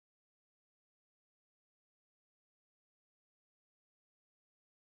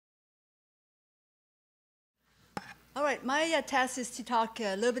All right, my task is to talk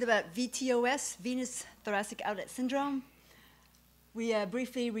a little bit about VTOS, Venous Thoracic Outlet Syndrome. We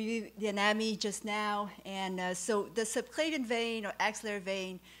briefly reviewed the anatomy just now, and so the subclavian vein or axillary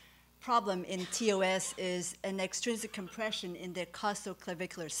vein problem in TOS is an extrinsic compression in the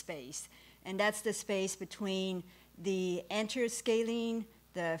costoclavicular space, and that's the space between the anterior scalene,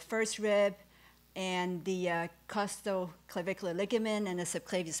 the first rib, and the costoclavicular ligament and the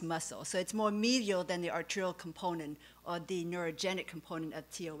subclavius muscle. So it's more medial than the arterial component or the neurogenic component of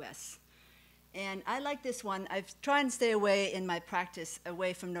TOS. And I like this one. I've tried and stay away in my practice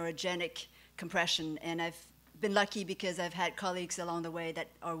away from neurogenic compression, and I've been lucky because I've had colleagues along the way that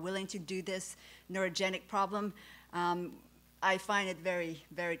are willing to do this neurogenic problem. I find it very,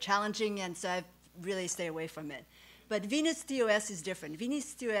 very challenging, and so I've really stayed away from it. But venous TOS is different.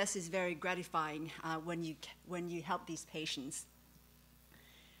 Venous TOS is very gratifying when you help these patients.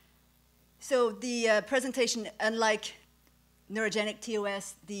 So the presentation, unlike neurogenic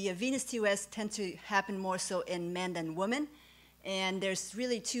TOS, the venous TOS tend to happen more so in men than women. And there's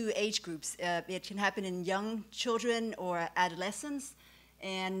really two age groups. It can happen in young children or adolescents.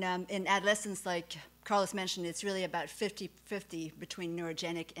 And in adolescents, like Carlos mentioned, it's really about 50-50 between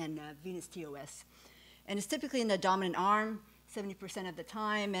neurogenic and venous TOS. And it's typically in the dominant arm 70% of the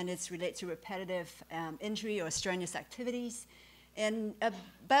time, and it's related to repetitive injury or strenuous activities. And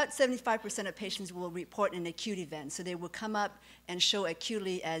about 75% of patients will report an acute event. So they will come up and show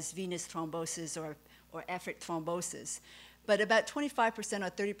acutely as venous thrombosis or effort thrombosis. But about 25%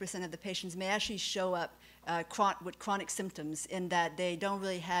 or 30% of the patients may actually show up with chronic symptoms in that they don't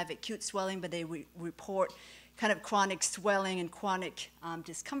really have acute swelling, but they report kind of chronic swelling and chronic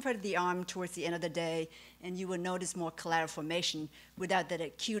discomfort of the arm towards the end of the day, and you will notice more collateral formation without that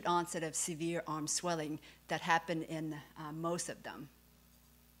acute onset of severe arm swelling that happen in most of them.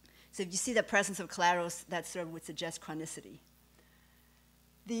 So if you see the presence of collaterals, that sort of would suggest chronicity.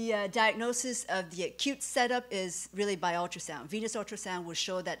 The diagnosis of the acute setup is really by ultrasound. Venous ultrasound will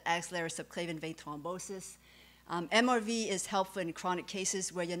show that axillary subclavian vein thrombosis. MRV is helpful in chronic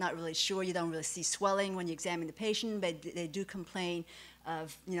cases where you're not really sure, you don't really see swelling when you examine the patient, but they do complain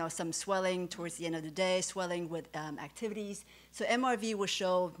of some swelling towards the end of the day, swelling with activities. So MRV will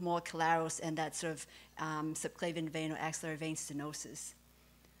show more collaterals and that sort of subclavian vein or axillary vein stenosis.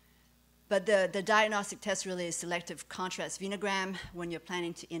 But the diagnostic test really is selective contrast venogram when you're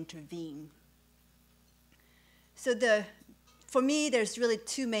planning to intervene. So for me, there's really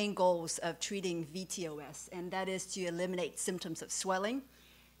two main goals of treating VTOS, and that is to eliminate symptoms of swelling,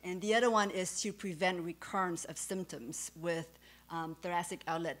 and the other one is to prevent recurrence of symptoms with thoracic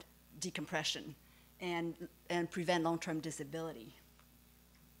outlet decompression and prevent long-term disability.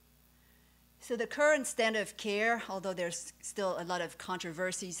 So the current standard of care, although there's still a lot of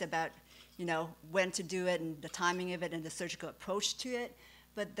controversies about when to do it and the timing of it and the surgical approach to it,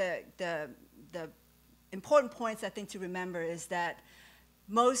 but the important points I think to remember is that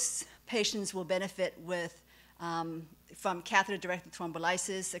most patients will benefit from catheter-directed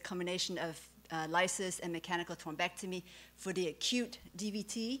thrombolysis, a combination of lysis and mechanical thrombectomy for the acute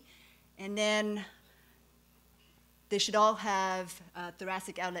DVT, and then they should all have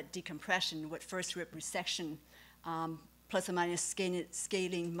thoracic outlet decompression with first rib resection, plus or minus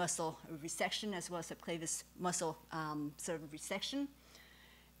scalene muscle resection, as well as subclavius muscle sort of resection,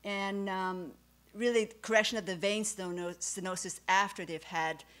 and really correction of the vein stenosis after they've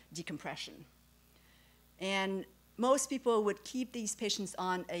had decompression. And most people would keep these patients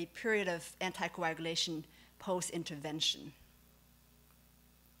on a period of anticoagulation post-intervention.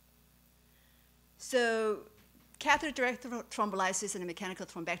 So catheter-directed thrombolysis and a mechanical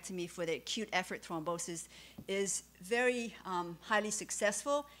thrombectomy for the acute effort thrombosis is very highly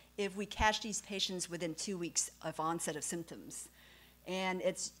successful if we catch these patients within 2 weeks of onset of symptoms. And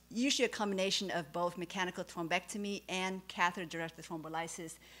it's usually a combination of both mechanical thrombectomy and catheter-directed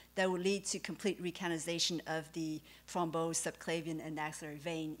thrombolysis that will lead to complete recanalization of the thrombosed subclavian and axillary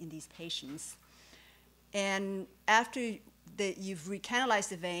vein in these patients. And after you've recanalized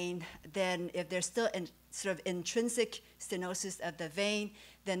the vein, then if there's still sort of intrinsic stenosis of the vein,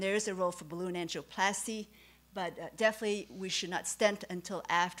 then there is a role for balloon angioplasty, but definitely we should not stent until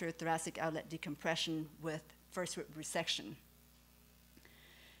after thoracic outlet decompression with first rib resection.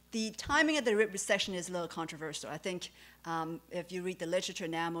 The timing of the rib resection is a little controversial. I think if you read the literature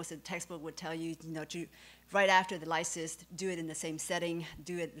now, most of the textbook would tell you, to right after the lysis, do it in the same setting,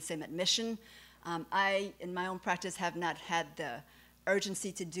 do it the same admission. I, in my own practice, have not had the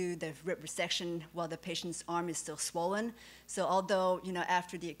urgency to do the rib resection while the patient's arm is still swollen. So although,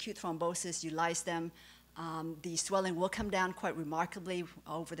 after the acute thrombosis, you lyse them, the swelling will come down quite remarkably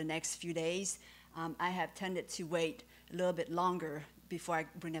over the next few days. I have tended to wait a little bit longer before I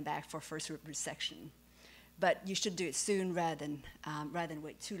bring them back for first rib resection. But you should do it soon rather than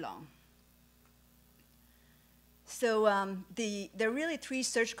wait too long. So there are really 3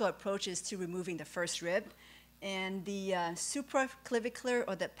 surgical approaches to removing the first rib. And the supraclavicular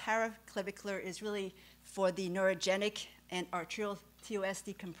or the paraclavicular is really for the neurogenic and arterial TOS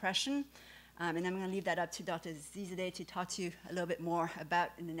decompression. And I'm going to leave that up to Dr. Zizadeh to talk to you a little bit more about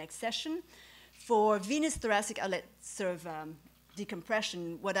in the next session. For venous thoracic outlet sort of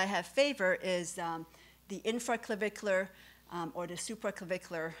decompression, what I have favor is the infraclavicular or the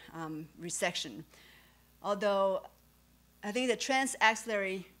supraclavicular resection. Although I think the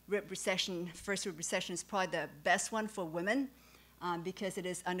trans-axillary rib resection, first rib resection, is probably the best one for women because it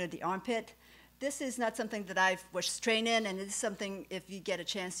is under the armpit. This is not something that I was trained in, and it's something, if you get a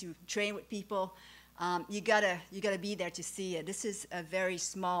chance to train with people, you gotta be there to see it. This is a very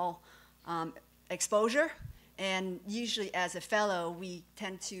small exposure, and usually as a fellow, we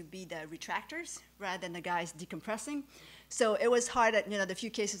tend to be the retractors rather than the guys decompressing. So it was hard at, the few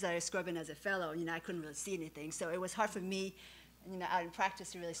cases that I was scrubbing as a fellow, I couldn't really see anything. So it was hard for me, out in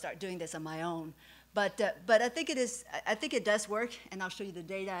practice to really start doing this on my own. But I think it does work, and I'll show you the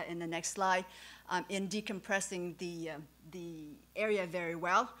data in the next slide, in decompressing the area very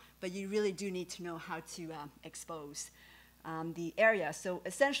well, but you really do need to know how to expose the area. So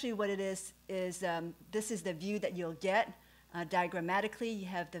essentially what it is this is the view that you'll get diagrammatically. You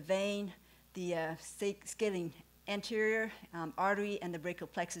have the vein, the scaling anterior artery, and the brachial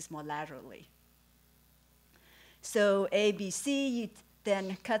plexus more laterally. So A, B, C, you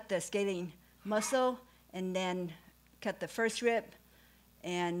then cut the scaling muscle, and then cut the first rib,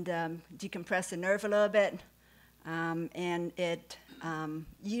 and decompress the nerve a little bit, and it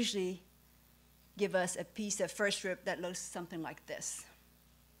usually give us a piece of first rib that looks something like this.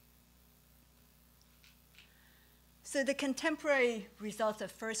 So the contemporary results of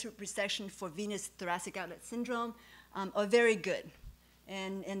first rib resection for venous thoracic outlet syndrome are very good.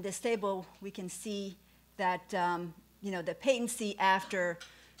 And in this table, we can see that the patency after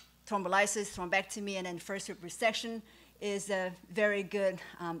thrombolysis, thrombectomy, and then first rib resection is very good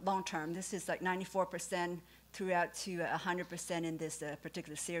long-term. This is like 94% throughout to 100% in this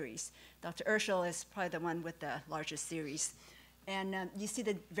particular series. Dr. Urschel is probably the one with the largest series. And you see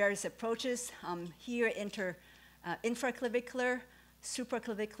the various approaches here, infraclavicular,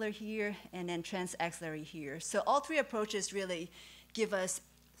 supraclavicular here, and then trans-axillary here. So all 3 approaches really give us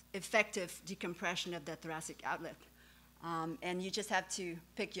effective decompression of the thoracic outlet. And you just have to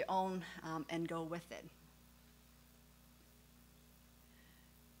pick your own and go with it.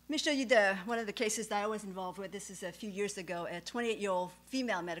 Let me show you one of the cases that I was involved with. This is a few years ago, a 28-year-old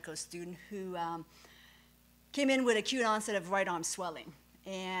female medical student who came in with acute onset of right arm swelling.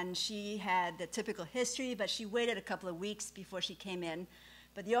 And she had the typical history, but she waited a couple of weeks before she came in.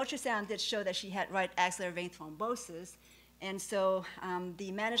 But the ultrasound did show that she had right axillary vein thrombosis. And so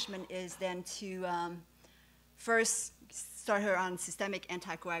the management is then to first start her on systemic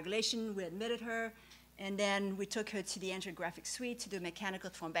anticoagulation. We admitted her, and then we took her to the angiographic suite to do mechanical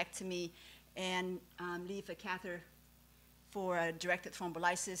thrombectomy and leave a catheter for a directed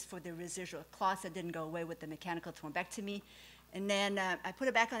thrombolysis for the residual clots that didn't go away with the mechanical thrombectomy. And then I put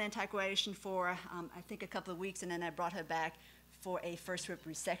her back on anticoagulation for, I think, a couple of weeks, and then I brought her back for a first rib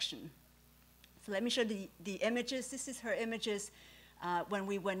resection. So let me show the images. This is her images when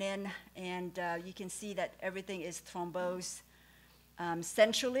we went in, and you can see that everything is thrombosed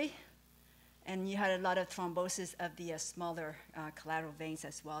centrally, and you had a lot of thrombosis of the smaller collateral veins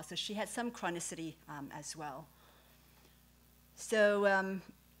as well. So she had some chronicity as well. So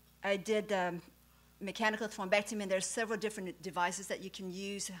I did mechanical thrombectomy, and there's several different devices that you can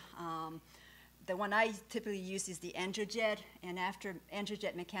use. The one I typically use is the angiojet, and after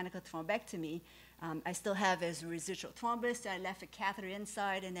angiojet mechanical thrombectomy, I still have as residual thrombus. I left a catheter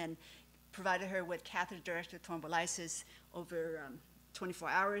inside and then provided her with catheter-directed thrombolysis over 24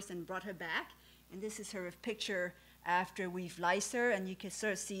 hours and brought her back. And this is her picture after we've lysed her, and you can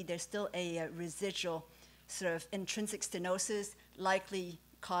sort of see there's still a residual sort of intrinsic stenosis, likely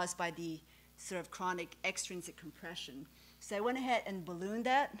caused by the sort of chronic extrinsic compression. So I went ahead and ballooned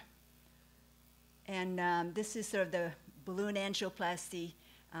that. And this is sort of the balloon angioplasty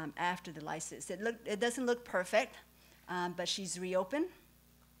after the lysis. It doesn't look perfect, but she's reopened.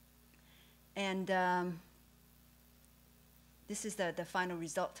 And this is the final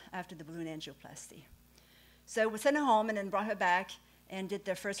result after the balloon angioplasty. So we sent her home and then brought her back and did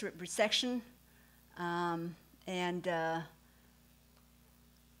the first rib resection.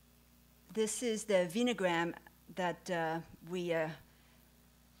 This is the Venogram that we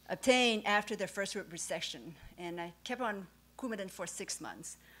obtained after their first rib resection. And I kept on Coumadin for 6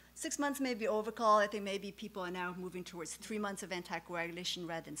 months. 6 months may be overcall. I think maybe people are now moving towards 3 months of anticoagulation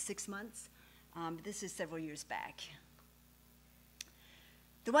rather than 6 months. But this is several years back.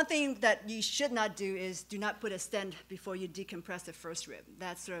 The one thing that you should not do is do not put a stent before you decompress the first rib.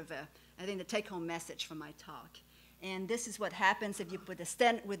 That's sort of, I think, the take-home message from my talk. And this is what happens if you put a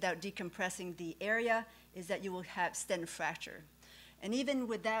stent without decompressing the area, is that you will have stent fracture. And even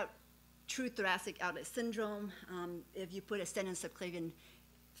without true thoracic outlet syndrome, if you put a stent in subclavian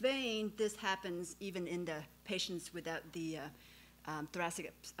vein, this happens even in the patients without the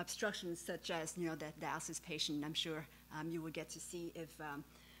thoracic obstructions, such as the dialysis patient. I'm sure you will get to see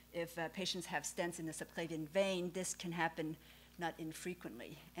if patients have stents in the subclavian vein, this can happen not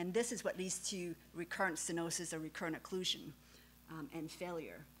infrequently. And this is what leads to recurrent stenosis or recurrent occlusion and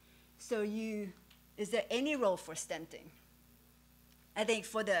failure. So is there any role for stenting? I think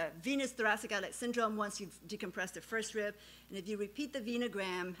for the venous thoracic outlet syndrome, once you've decompressed the first rib, and if you repeat the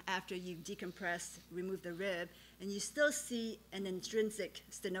venogram after you've decompressed, remove the rib, and you still see an intrinsic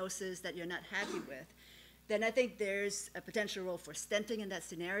stenosis that you're not happy with, then I think there's a potential role for stenting in that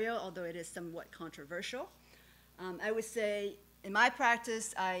scenario, although it is somewhat controversial. I would say in my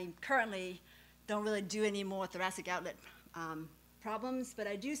practice, I currently don't really do any more thoracic outlet problems, but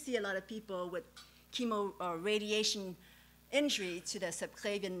I do see a lot of people with chemo or radiation injury to the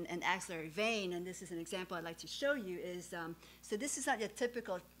subclavian and axillary vein, and this is an example I'd like to show you. So this is not your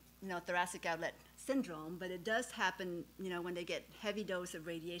typical thoracic outlet syndrome, but it does happen when they get heavy dose of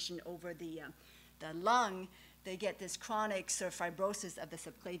radiation over the lung, they get this chronic sort of fibrosis of the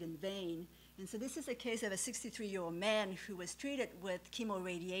subclavian vein. And so this is a case of a 63-year-old man who was treated with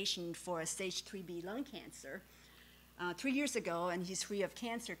chemoradiation for a stage 3B lung cancer 3 years ago, and he's free of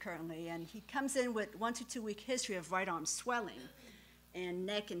cancer currently. And he comes in with 1 to 2 week history of right arm swelling and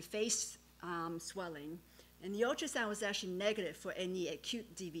neck and face swelling. And the ultrasound was actually negative for any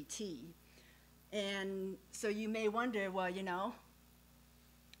acute DVT. And so you may wonder, well,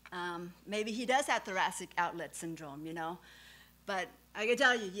 maybe he does have thoracic outlet syndrome, But I can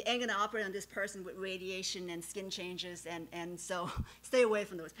tell you ain't gonna operate on this person with radiation and skin changes, and so stay away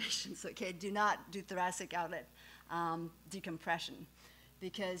from those patients, okay? Do not do thoracic outlet decompression,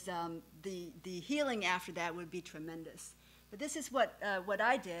 because the healing after that would be tremendous. But this is what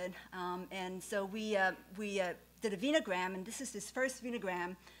I did, and so we did a venogram, and this is his first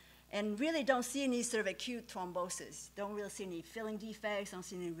venogram, and really don't see any sort of acute thrombosis. Don't really see any filling defects, don't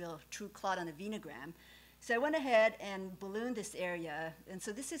see any real true clot on the venogram. So I went ahead and ballooned this area, and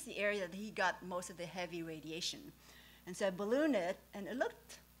so this is the area that he got most of the heavy radiation. And so I ballooned it, and it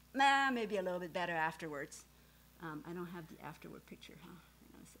looked maybe a little bit better afterwards. I don't have the afterward picture, huh?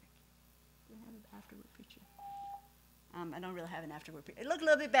 Hang on a sec. Do I have an afterward picture? I don't really have an afterward picture. It looked a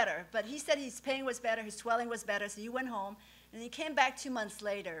little bit better, but he said his pain was better, his swelling was better, so he went home, and he came back 2 months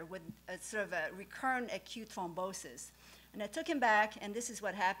later with a sort of a recurrent acute thrombosis. And I took him back, and this is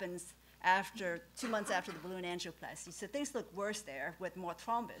what happens after 2 months after the balloon angioplasty. So things look worse there with more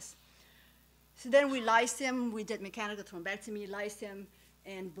thrombus. So then we lysed him, we did mechanical thrombectomy, lysed him,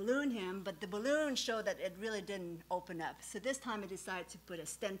 and ballooned him, but the balloon showed that it really didn't open up. So this time I decided to put a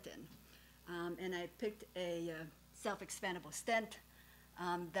stent in. And I picked a self-expandable stent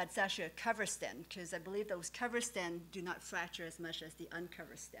that's actually a cover stent, because I believe those cover stents do not fracture as much as the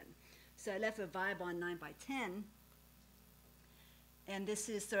uncover stent. So I left a Viabond 9x10, and this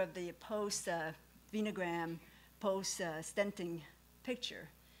is sort of the post-venogram, post-stenting picture.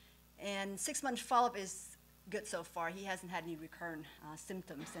 And 6 month follow-up is good so far. He hasn't had any recurrent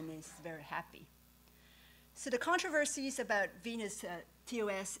symptoms, and is very happy. So the controversies about venous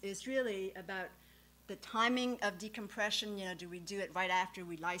TOS is really about the timing of decompression. Do we do it right after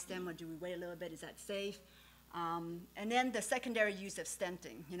we lyse them, or do we wait a little bit? Is that safe? And then the secondary use of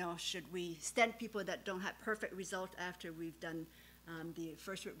stenting. Should we stent people that don't have perfect result after we've done the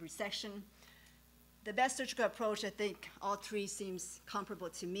first rib resection? The best surgical approach, I think all three seems comparable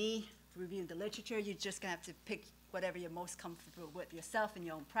to me. Reviewing the literature, you're just gonna have to pick whatever you're most comfortable with yourself in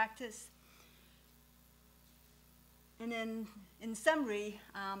your own practice. And then in summary,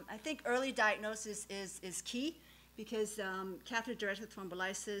 I think early diagnosis is key, because catheter-directed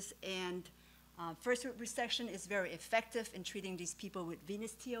thrombolysis and first rib resection is very effective in treating these people with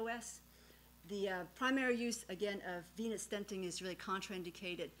venous TOS. The primary use, again, of venous stenting is really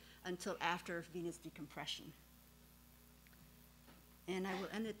contraindicated until after venous decompression. And I will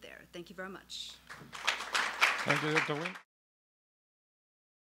end it there. Thank you very much. Thank you, Dr. Huynh.